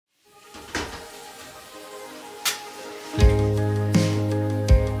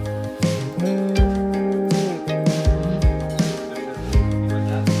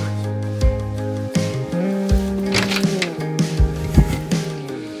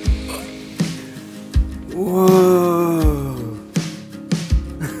Whoa!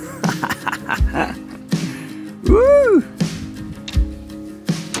 Woo!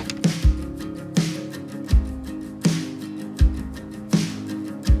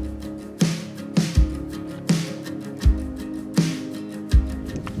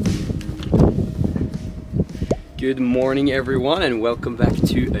 Good morning everyone, and welcome back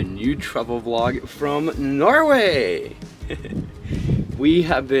to a new travel vlog from Norway! We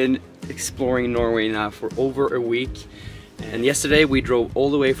have been exploring Norway now for over a week, and yesterday we drove all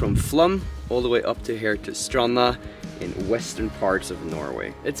the way from Flum all the way up to here to Stranda in western parts of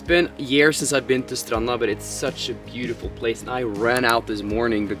Norway. It's been years since I've been to Stranda, but it's such a beautiful place, and I ran out this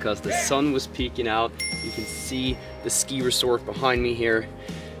morning because the sun was peeking out. You can see the ski resort behind me here.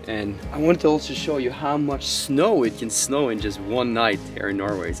 And I wanted to also show you how much snow it can snow in just one night here in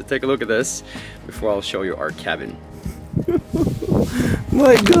Norway. So take a look at this before I'll show you our cabin.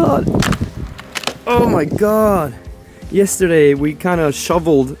 My god! Oh my god! Yesterday we kind of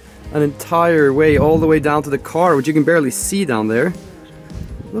shoveled an entire way all the way down to the car, which you can barely see down there.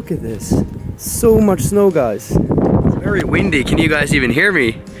 Look at this. So much snow, guys. It's very windy. Can you guys even hear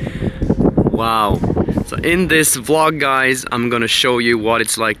me? Wow. So in this vlog, guys, I'm gonna show you what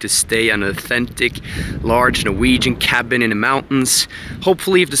it's like to stay in an authentic, large Norwegian cabin in the mountains.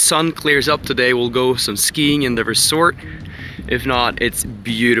 Hopefully, if the sun clears up today, we'll go some skiing in the resort. If not, it's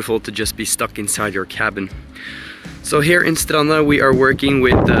beautiful to just be stuck inside your cabin. So here in Stranda, we are working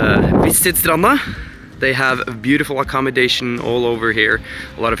with Visit Stranda. They have a beautiful accommodation all over here.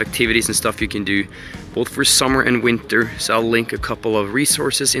 A lot of activities and stuff you can do, both for summer and winter. So I'll link a couple of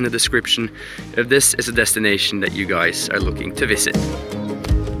resources in the description if this is a destination that you guys are looking to visit.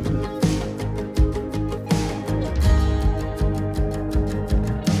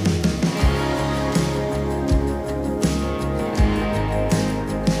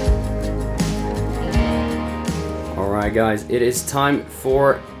 Alright guys, it is time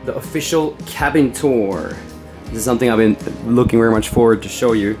for the official cabin tour. This is something I've been looking very much forward to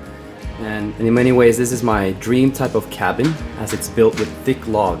show you. And in many ways, this is my dream type of cabin, as it's built with thick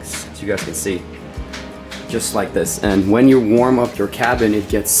logs, as you guys can see. Just like this. And when you warm up your cabin, it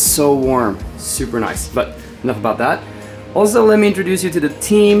gets so warm. Super nice. But enough about that. Also, let me introduce you to the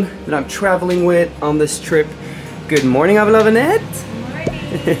team that I'm traveling with on this trip. Good morning, Avelovinit.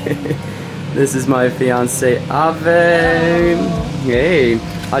 Good morning. This is my fiance, Ave. Hey,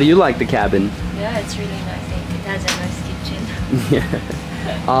 how do you like the cabin? Yeah, it's really nice. It has a nice kitchen.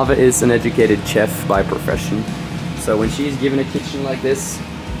 Yeah. Ava is an educated chef by profession. So when she's given a kitchen like this,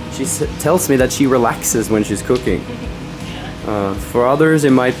 she tells me that she relaxes when she's cooking. For others,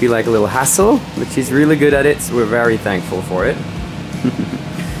 it might be like a little hassle, but she's really good at it, so we're very thankful for it.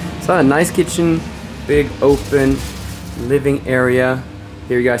 So a nice kitchen, big open living area.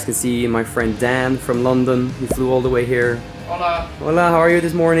 Here you guys can see my friend Dan from London. He flew all the way here. Hola. Hola, how are you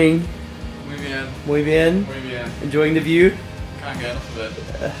this morning? Muy bien. Muy bien. Muy bien. Enjoying the view? Can't get enough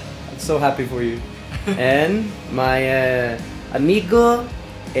of it. I'm so happy for you. And my amigo,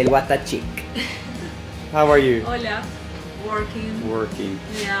 el Whatthechic. How are you? Hola. Working. Working.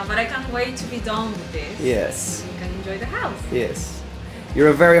 Yeah, but I can't wait to be done with this. Yes. So we can enjoy the house. Yes. You're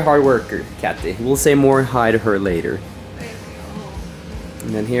a very hard worker, Katty. We'll say more hi to her later.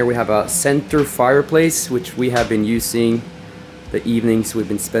 And then here we have a center fireplace, which we have been using the evenings we've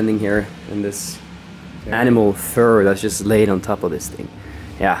been spending here in this animal fur that's just laid on top of this thing.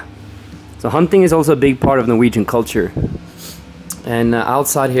 Yeah. So hunting is also a big part of Norwegian culture. And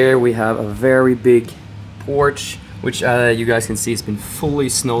outside here we have a very big porch, which you guys can see has been fully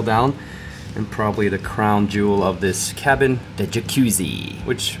snowed down. And probably the crown jewel of this cabin, the jacuzzi,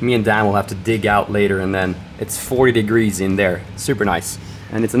 which me and Dan will have to dig out later, and then it's 40 degrees in there. Super nice.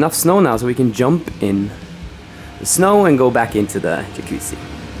 And it's enough snow now so we can jump in the snow and go back into the jacuzzi.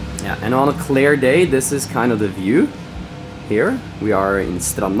 Yeah, and on a clear day, this is kind of the view. Here, we are in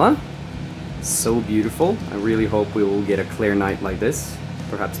Stranda. So beautiful. I really hope we will get a clear night like this,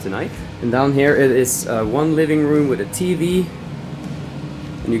 perhaps tonight. And down here it is one living room with a TV.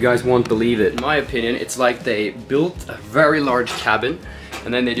 And you guys won't believe it. In my opinion, it's like they built a very large cabin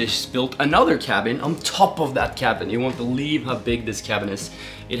and then they just built another cabin on top of that cabin. You won't believe how big this cabin is.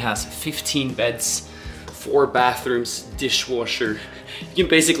 It has 15 beds, 4 bathrooms, dishwasher. You can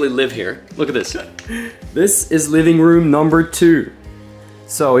basically live here. Look at this. This is living room number 2.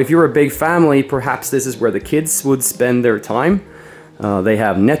 So if you're a big family, perhaps this is where the kids would spend their time. They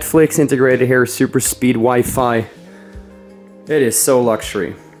have Netflix integrated here, super speed Wi-Fi. It is so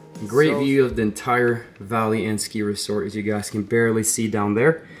luxury. Great view of the entire valley and ski resort, as you guys can barely see down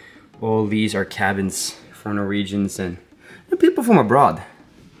there. All these are cabins for Norwegians and people from abroad.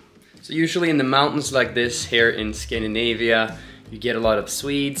 So usually in the mountains like this here in Scandinavia, you get a lot of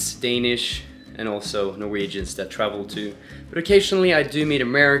Swedes, Danish, and also Norwegians that travel too. But occasionally I do meet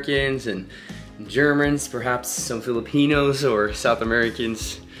Americans and Germans, perhaps some Filipinos or South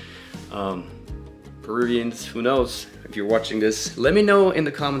Americans, Peruvians, who knows. If you're watching this, let me know in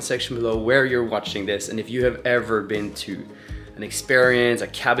the comment section below where you're watching this and if you have ever been to an experience, a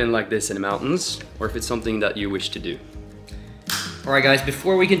cabin like this in the mountains, or if it's something that you wish to do. Alright guys,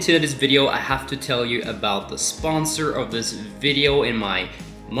 before we continue this video, I have to tell you about the sponsor of this video and my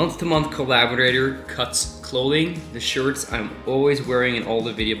month-to-month collaborator, Cuts Clothing. The shirts I'm always wearing in all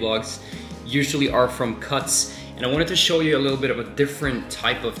the video blogs usually are from Cuts. And I wanted to show you a little bit of a different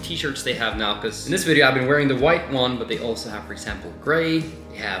type of t-shirts they have now, because in this video I've been wearing the white one, but they also have, for example, gray.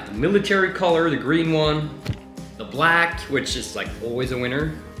 They have the military color, the green one, the black, which is like always a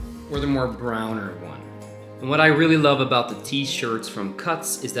winner, or the more browner one. And what I really love about the t-shirts from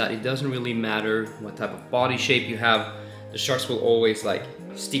Cuts is that it doesn't really matter what type of body shape you have. The shirts will always like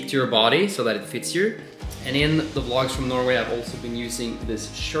stick to your body so that it fits you. And in the vlogs from Norway, I've also been using this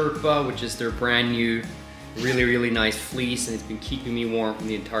Sherpa, which is their brand new really nice fleece, and it's been keeping me warm from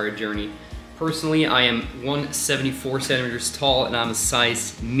the entire journey. Personally, I am 174 centimeters tall and I'm a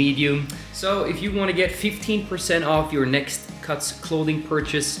size medium. So if you want to get 15% off your next Cuts clothing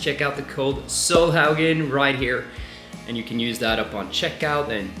purchase, check out the code Solhaugen right here, and you can use that up on checkout.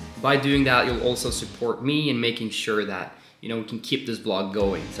 And by doing that, you'll also support me in making sure that, you know, we can keep this vlog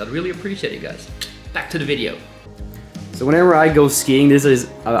going. So I'd really appreciate it, guys. Back to the video. So whenever I go skiing,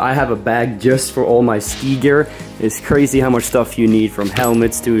 I have a bag just for all my ski gear. It's crazy how much stuff you need, from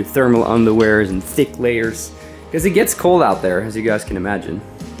helmets to thermal underwears and thick layers, because it gets cold out there, as you guys can imagine.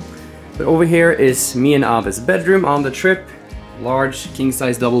 But over here is me and Ave's bedroom on the trip. Large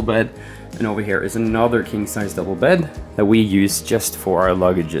king-size double bed. And over here is another king-size double bed that we use just for our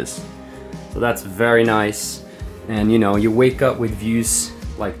luggages. So that's very nice. And you know, you wake up with views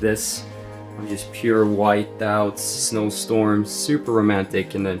like this. Just pure whiteouts, snowstorms, super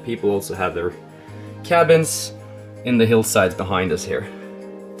romantic. And then people also have their cabins in the hillsides behind us here.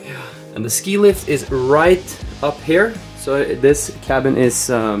 And the ski lift is right up here. So this cabin is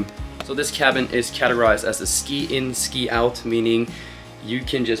categorized as a ski in, ski out, meaning you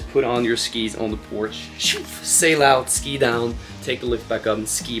can just put on your skis on the porch, sail out, ski down, take the lift back up and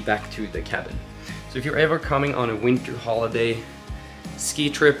ski back to the cabin. So if you're ever coming on a winter holiday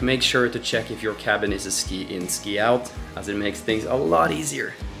ski trip, make sure to check if your cabin is a ski in, ski out, as it makes things a lot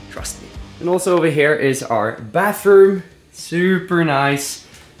easier, trust me. And also over here is our bathroom, super nice,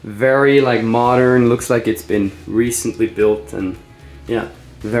 very like modern, looks like it's been recently built, and yeah,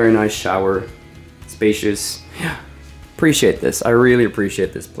 very nice shower, spacious. Yeah, appreciate this, I really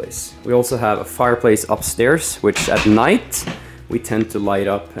appreciate this place. We also have a fireplace upstairs, which at night we tend to light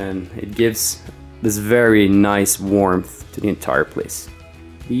up, and it gives this very nice warmth to the entire place.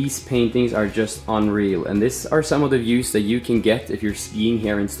 These paintings are just unreal, and these are some of the views that you can get if you're skiing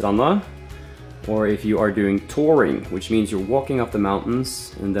here in Stranda, or if you are doing touring, which means you're walking up the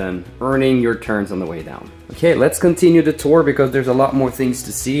mountains and then earning your turns on the way down. Okay, let's continue the tour because there's a lot more things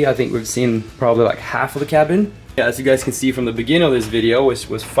to see. I think we've seen probably like half of the cabin. Yeah, as you guys can see from the beginning of this video, which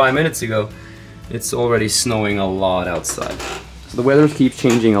was 5 minutes ago, it's already snowing a lot outside. So the weather keeps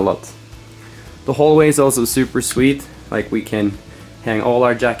changing a lot. The hallway is also super sweet, like we can hang all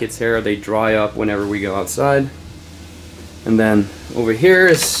our jackets here, they dry up whenever we go outside. And then over here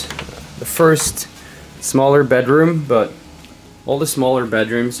is the first smaller bedroom, but all the smaller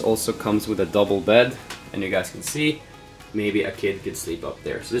bedrooms also comes with a double bed, and you guys can see maybe a kid could sleep up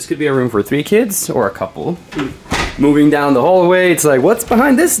there. So this could be a room for 3 kids or a couple. Moving down the hallway, it's like, what's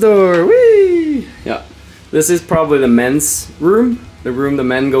behind this door? Whee! Yeah, this is probably the men's room. The room the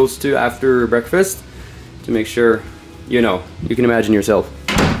men goes to after breakfast to make sure, you know, you can imagine yourself.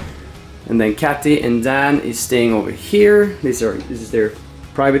 And then Katty and Dan is staying over here. This is their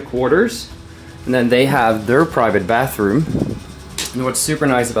private quarters, and then they have their private bathroom. And what's super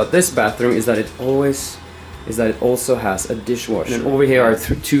nice about this bathroom is that it also has a dishwasher. And over here are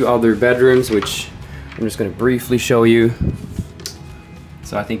 2 other bedrooms, which I'm just going to briefly show you.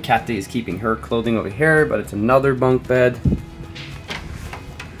 So I think Katty is keeping her clothing over here, but it's another bunk bed.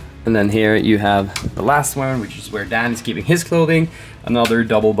 And then here you have the last one, which is where Dan is keeping his clothing. Another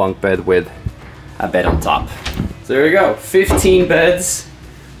double bunk bed with a bed on top. So there you go, 15 beds,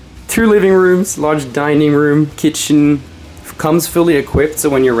 2 living rooms, large dining room, kitchen. Comes fully equipped, so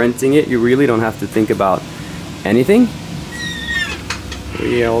when you're renting it, you really don't have to think about anything.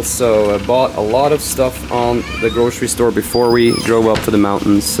 We also bought a lot of stuff on the grocery store before we drove up to the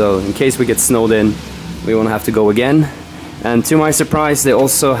mountains, so in case we get snowed in, we won't have to go again. And to my surprise, they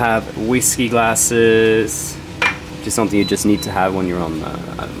also have whiskey glasses, which is something you just need to have when you're on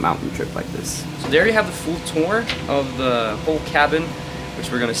a mountain trip like this. So there you have the full tour of the whole cabin,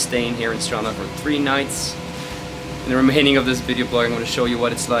 which we're gonna stay in here in Stranda for 3 nights. In the remaining of this video blog, I'm gonna show you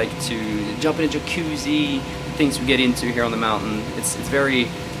what it's like to jump in a jacuzzi, things we get into here on the mountain. It's very,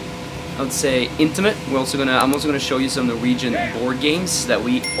 I would say, intimate. I'm also gonna show you some Norwegian board games that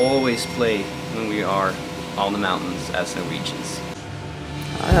we always play when we are on the mountains as Norwegians.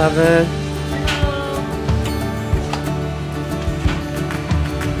 I have it.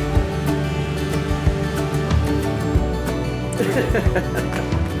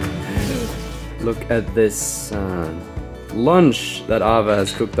 Look at this lunch that Ava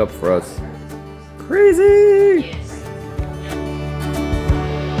has cooked up for us. Crazy! Yes.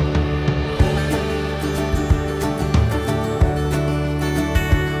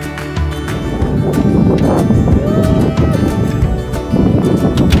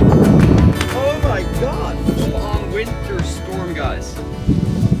 Oh my god! Long winter storm, guys.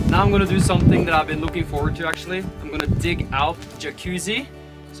 Now I'm gonna do something that I've been looking forward to actually. I'm gonna dig out Jacuzzi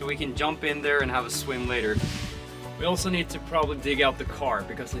so we can jump in there and have a swim later. We also need to probably dig out the car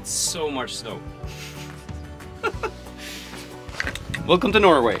because it's so much snow. Welcome to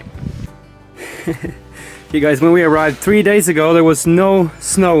Norway. You guys, when we arrived 3 days ago, there was no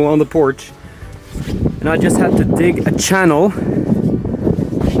snow on the porch. And I just had to dig a channel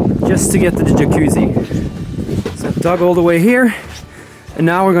just to get to the jacuzzi. So I dug all the way here, and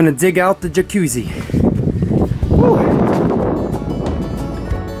now we're gonna dig out the jacuzzi. Woo.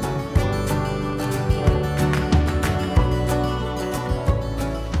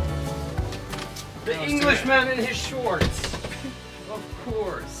 The Englishman in his shorts. Of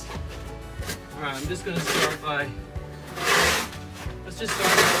course. Alright, I'm just gonna start by... Let's just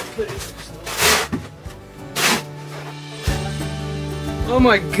start by putting some snow. Oh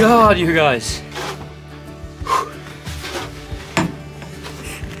my god, you guys.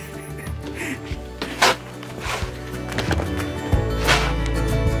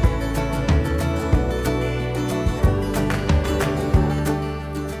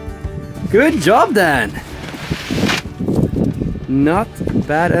 Good job, Dan. Not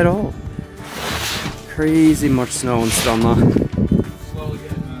bad at all. Crazy much snow in Stranda.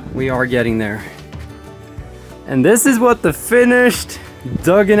 We are getting there. And this is what the finished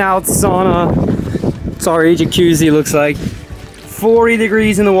dug out sauna, sorry, jacuzzi looks like. 40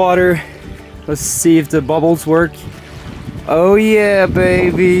 degrees in the water. Let's see if the bubbles work. Oh yeah,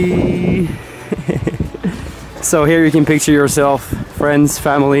 baby. So here you can picture yourself, friends,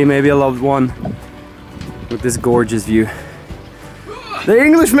 family, maybe a loved one, with this gorgeous view. The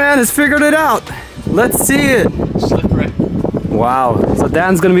Englishman has figured it out. Let's see it. Slippery. Wow. So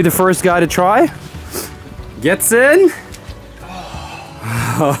Dan's gonna be the first guy to try. Gets in.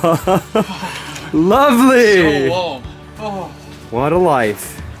 Lovely. So warm. Oh. What a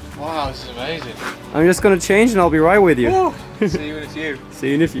life. Wow, this is amazing. I'm just gonna change and I'll be right with you. See you in a few. See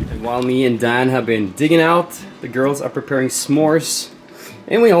you in a few. And while me and Dan have been digging out, the girls are preparing s'mores.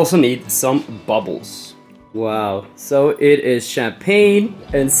 And we also need some bubbles. Wow. So it is champagne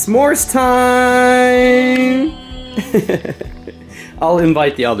and s'mores time. I'll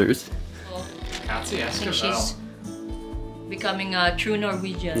invite the others. Katty, ask her She's becoming a true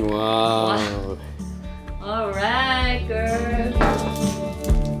Norwegian. Wow. Alright, girl.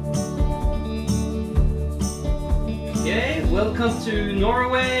 Okay, welcome to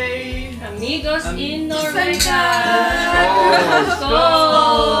Norway. Amigos in Norway. Skål.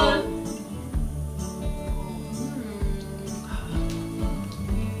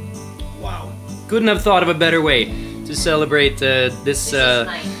 Wow. Couldn't have thought of a better way to celebrate this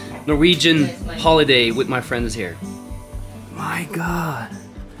Norwegian holiday with my friends here. My god.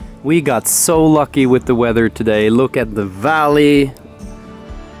 We got so lucky with the weather today. Look at the valley.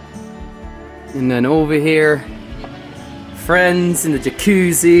 And then over here, friends in the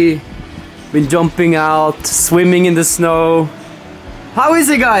jacuzzi. Been jumping out, swimming in the snow. How is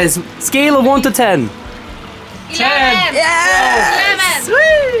it, guys? Scale of 1 to 10. 11! Yes!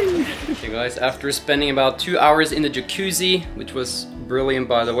 11! Okay guys, after spending about 2 hours in the jacuzzi, which was brilliant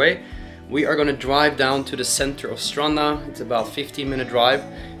by the way, we are gonna drive down to the center of Stranda. It's about 15-minute drive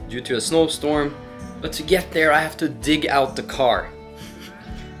due to a snowstorm. But to get there, I have to dig out the car.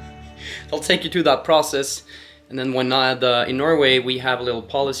 I'll take you through that process. And then when in Norway, we have a little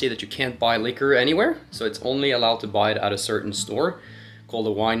policy that you can't buy liquor anywhere. So it's only allowed to buy it at a certain store called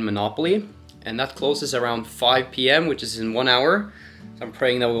a wine monopoly. And that closes around 5 p.m., which is in 1 hour. So I'm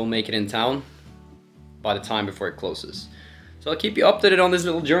praying that we'll make it in town by the time before it closes. So I'll keep you updated on this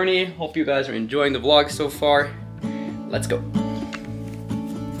little journey. Hope you guys are enjoying the vlog so far. Let's go.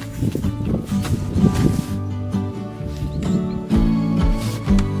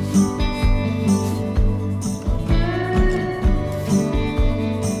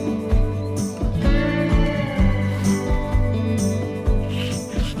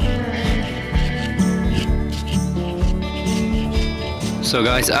 So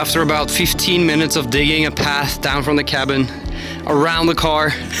guys, after about 15 minutes of digging a path down from the cabin, around the car,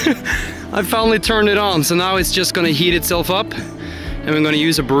 I finally turned it on. So now it's just gonna heat itself up and we're gonna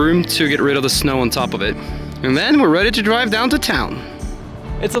use a broom to get rid of the snow on top of it. And then we're ready to drive down to town.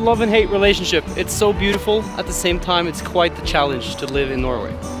 It's a love and hate relationship. It's so beautiful. At the same time, it's quite the challenge to live in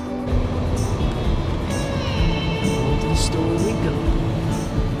Norway. To the store we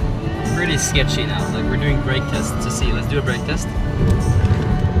go. Pretty sketchy now. Like we're doing brake tests to see. Let's do a brake test.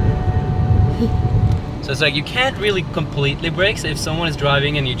 So it's like you can't really completely brake. So if someone is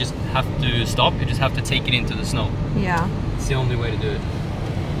driving and you just have to stop, you just have to take it into the snow. Yeah. It's the only way to do it.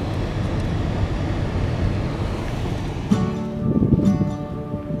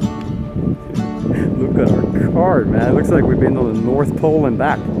 Look at our car, man. It looks like we've been on the North Pole and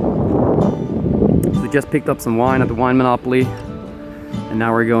back. So we just picked up some wine at the wine monopoly. And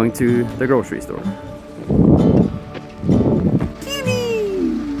now we're going to the grocery store.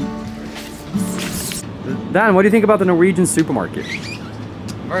 Dan, what do you think about the Norwegian supermarket?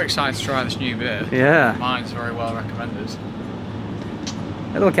 I'm very excited to try this new beer. Yeah. Mine's very well recommended.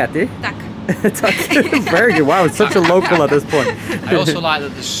 Hello, Katty. Tack. Very good. Wow, it's such a local at this point. I also like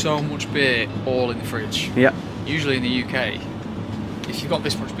that there's so much beer all in the fridge. Yeah. Usually in the UK, if you've got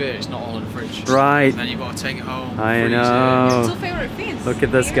this much beer, it's not all in the fridge. Right. And then you've got to take it home. I freeze know. Two favorite things. Look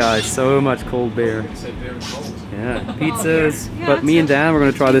at this guy. So much cold beer. It. Say beer and cold. Yeah. Pizzas. Yeah, But me and Dan, we're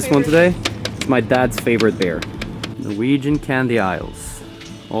going to try this one favorite. today. It's my dad's favorite beer. Norwegian candy aisles.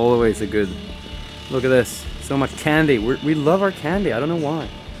 Always a good... Look at this. So much candy. We love our candy. I don't know why.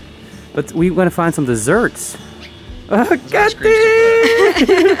 But we want to find some desserts. Katty!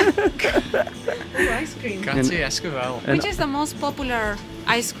 Ice cream. Katty Esquivel. Which is the most popular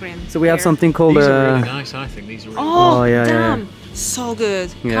ice cream? So we have here? something called... These are really nice, I think. These are really Oh, yeah, damn. yeah. So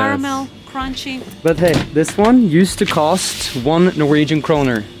good. Yes. Caramel, crunchy. But hey, this one used to cost 1 Norwegian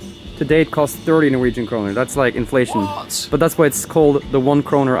kroner. Today it costs 30 Norwegian kroner. That's like inflation. What? But that's why it's called the 1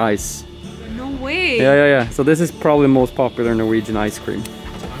 kroner ice. No way. Yeah. So this is probably the most popular Norwegian ice cream.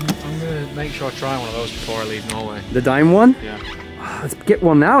 I'm going to make sure I try one of those before I leave Norway. The dime one? Yeah. Let's get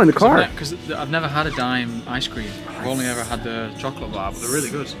one now in the car. Because I've never had a dime ice cream. I've only ever had the chocolate bar, but they're really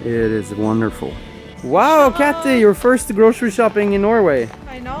good. It is wonderful. Wow, Katty, you're first grocery shopping in Norway.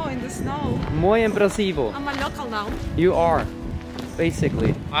 I know, in the snow. Muy impresivo. I'm a local now. You are,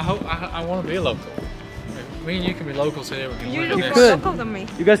 basically. I want to be a local. Me and you can be locals here. We can You live look in more this. Good. local than me.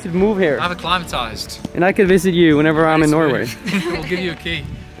 You guys could move here. I'm acclimatized. And I could visit you whenever I'm in Norway. We'll give you a key.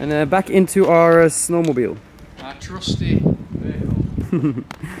 And back into our snowmobile. Our trusty vehicle.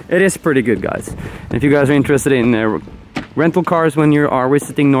 It is pretty good, guys. And if you guys are interested in rental cars when you are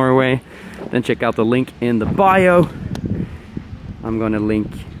visiting Norway, then check out the link in the bio. I'm gonna link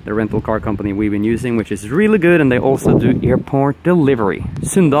the rental car company we've been using, which is really good, and they also do airport delivery.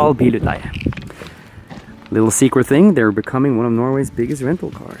 Sundal Bilutleie. Little secret thing, they're becoming one of Norway's biggest rental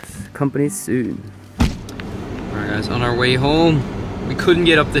cars companies soon. Alright guys, on our way home, we couldn't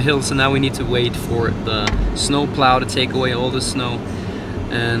get up the hill, so now we need to wait for the snow plow to take away all the snow.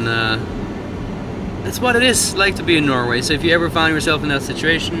 And that's what it is like to be in Norway. So if you ever find yourself in that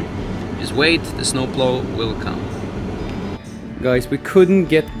situation, just wait, the snowplow will come. Guys, we couldn't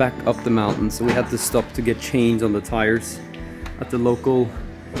get back up the mountain, so we had to stop to get change on the tires at the local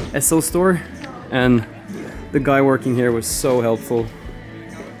Esso store. And the guy working here was so helpful.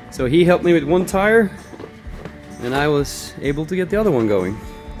 So he helped me with one tire, and I was able to get the other one going.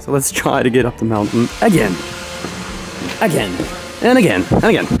 So let's try to get up the mountain again. Again. And again. And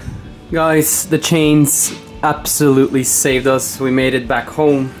again. Guys, the chains absolutely saved us. We made it back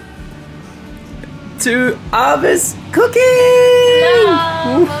home to Ave's cooking!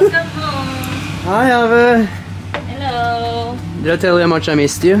 Hello, welcome home. Hi Ave! Hello. Did I tell you how much I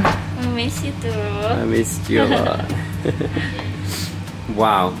missed you? I miss you too. I missed you a lot.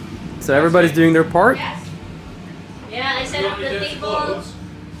 Wow. So everybody's doing their part? Yeah, I set up the table.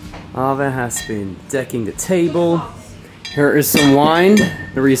 Ave has been decking the table. Here is some wine,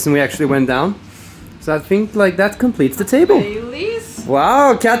 the reason we actually went down. So I think like that completes the table. Baileys.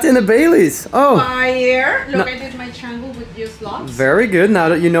 Wow, Katty and the Baileys. Oh, Fire. Look, No. I did my triangle with just lots. very good. Now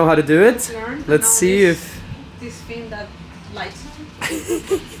that you know how to do it, Learned. let's Now see this- if... This thing that lights.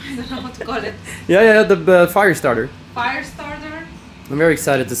 I don't know how to call it. Yeah, the fire starter. Fire starter. I'm very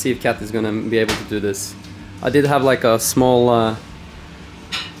excited to see if Katty's gonna be able to do this. I did have like a small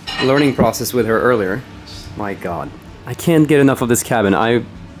learning process with her earlier. My god. I can't get enough of this cabin. I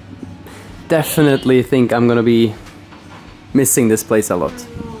definitely think I'm gonna be missing this place a lot.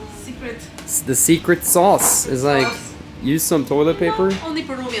 Secret. The secret sauce is like, use some toilet paper. Only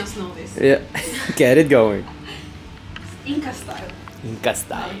Peruvians know this. Yeah, get it going. Inca style. Inca No,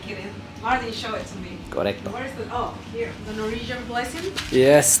 style. I'm kidding. Martin, show it to me. Correcto. Where is the... Oh, here. The Norwegian blessing?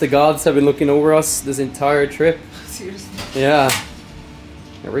 Yes, the gods have been looking over us this entire trip. Seriously. Yeah.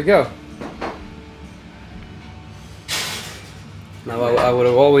 There we go. Now I would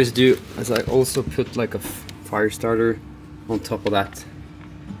have always do is I also put like a fire starter on top of that.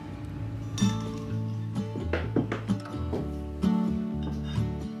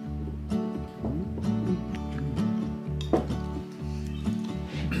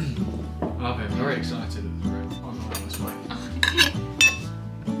 I'm very excited at the room. Oh no, this way.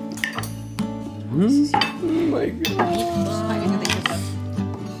 Oh my god.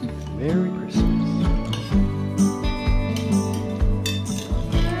 Merry Christmas.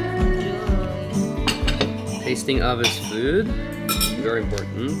 Tasting of his food, very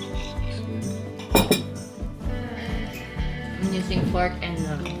important. I'm using fork and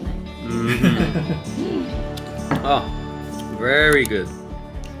knife. Oh, very good.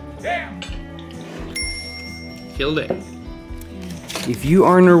 Killed it. If you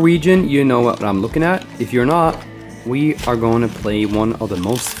are Norwegian, you know what I'm looking at. If you're not, we are going to play one of the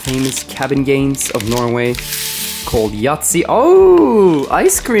most famous cabin games of Norway called Yahtzee. Oh,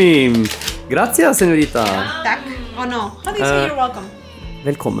 ice cream. Gracias, señorita. Tack. Oh no. How do you say you're welcome?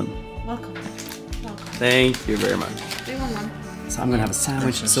 Velkommen. Welcome. Welcome. Thank you very much. 311. So I'm gonna have a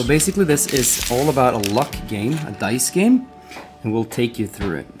sandwich. So basically this is all about a luck game, a dice game, and we'll take you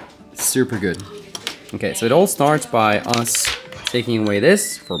through it. Super good. Okay, so it all starts by us taking away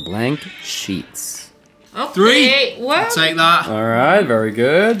this for blank sheets. Okay. What? I'll take that. All right, very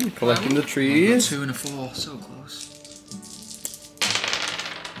good. Collecting the trees. 2 and a 4, so close.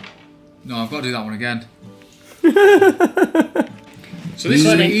 No, I've got to do that one again. So this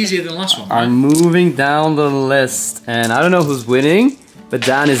is easier than the last one, right? I'm moving down the list, and I don't know who's winning, but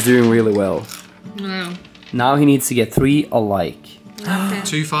Dan is doing really well. No. Now he needs to get 3 alike. Okay.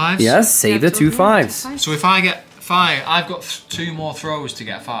 2 5s? Yes, save the 2 5s. So if I get 5, I've got 2 more throws to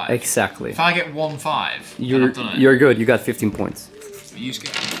get 5. Exactly. If I get 1 5, then I've done it. You're good. You got 15 points. You just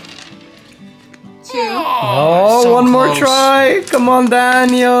get... 2. Oh, so one more close. try. Come on,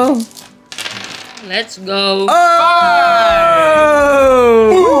 Daniel. Let's go. Oh!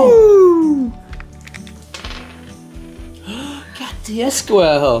 Katty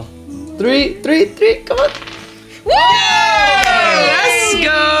Esquel. 3, 3, 3. Come on. Let's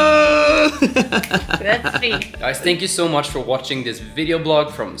go! Let's see. Guys, thank you so much for watching this video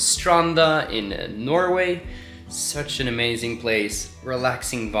blog from Stranda in Norway. Such an amazing place,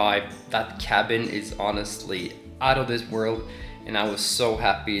 relaxing vibe. That cabin is honestly out of this world, and I was so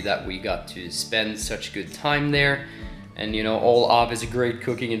happy that we got to spend such good time there. And you know, all of is great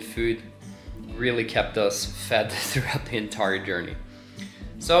cooking and food really kept us fed throughout the entire journey.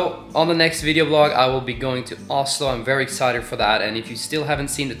 So on the next video blog, I will be going to Oslo. I'm very excited for that. And if you still haven't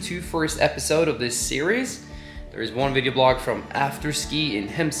seen the 2 first episodes of this series, there is one video blog from after ski in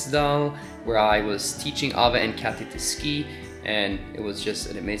Hemsedal, where I was teaching Ave and Katty to ski. And it was just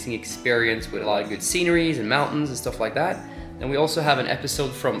an amazing experience with a lot of good sceneries and mountains and stuff like that. Then we also have an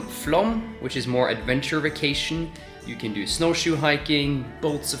episode from Flom, which is more adventure vacation. You can do snowshoe hiking,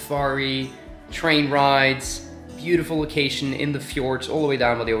 boat safari, train rides, beautiful location in the fjords all the way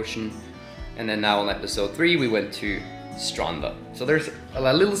down by the ocean. And then now on episode 3 we went to Stranda. So there's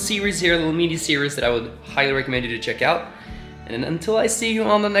a little series here, a little mini series that I would highly recommend you to check out. And until I see you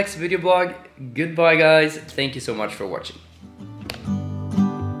on the next video blog, goodbye guys, thank you so much for watching.